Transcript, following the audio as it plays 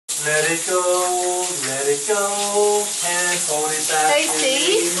Let it go, let it go. Can't hold it back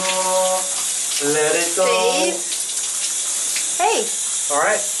anymore. Let it go. Steve. Hey.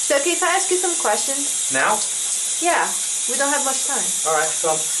 Alright. So okay, if I ask you some questions? Now? Yeah. We don't have much time. Alright,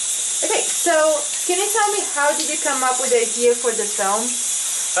 come on. Okay, so can you tell me how did you come up with the idea for the film?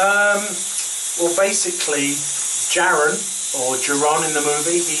 Well, basically, Jaron, or Jaron in the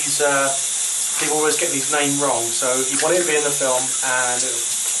movie, he's, people always getting his name wrong, so he wanted to be in the film, and it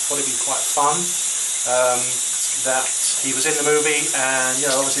thought it'd be quite fun, that he was in the movie, and,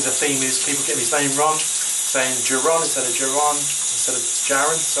 you know, obviously the theme is people getting his name wrong, saying Jaron instead of Jaron,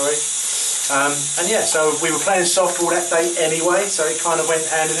 sorry. And yeah, so we were playing softball that day anyway, so it kind of went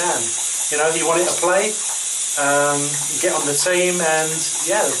hand in hand. You know, he wanted to play, get on the team, and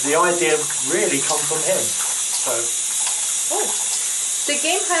yeah, the idea really come from him. So. Oh, the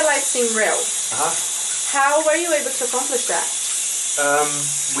game highlights seem real. How were you able to accomplish that?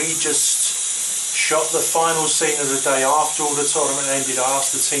 We just shot the final scene of the day after all the tournament ended. I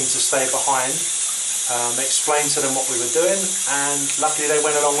asked the team to stay behind, explained to them what we were doing, and luckily they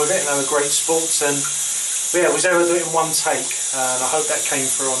went along with it, and they were great sports. And yeah, we was able to do it in one take, and I hope that came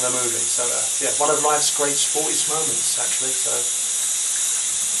through on the movie. So yeah, one of life's great sportiest moments, actually. So.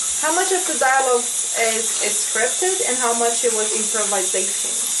 How much of the dialogue is scripted, and how much it was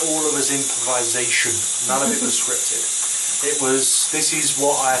improvisation? All of us improvisation. None of it was scripted. It was, this is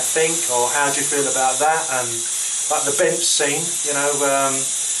what I think, or how do you feel about that? And like the bench scene, you know,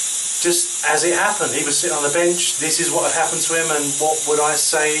 just as it happened. He was sitting on the bench, this is what had happened to him, and what would I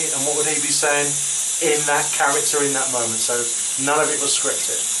say, and what would he be saying in that character in that moment. So none of it was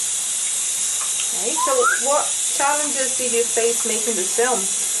scripted. Okay, so what challenges did you face making this film?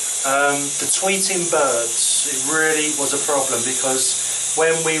 The tweeting birds, it really was a problem, because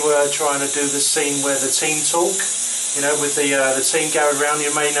when we were trying to do the scene where the team talk, you know, with the team gathered around,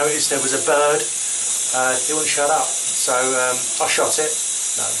 you may notice there was a bird. It wouldn't shut up, so I shot it.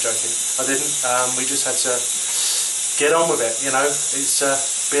 No, I'm joking. I didn't. We just had to get on with it, you know.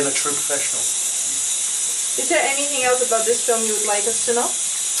 It's being a true professional. Is there anything else about this film you would like us to know?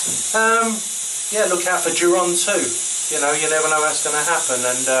 Yeah, look out for Jaron too. You know, you never know what's going to happen.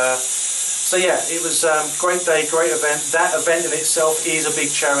 And so yeah, it was a great day, great event. That event in itself is a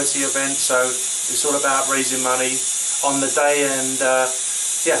big charity event, so it's all about raising money on the day. And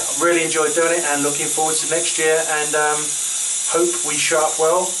yeah, really enjoyed doing it, and looking forward to next year. And hope we show up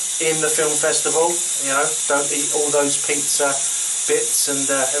well in the film festival. You know, don't eat all those pizza bits and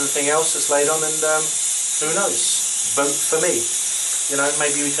everything else that's laid on. And who knows? Vote for me. You know,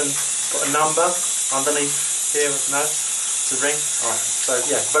 maybe we can put a number underneath here, no, to ring. All right. So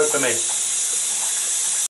yeah, vote for me.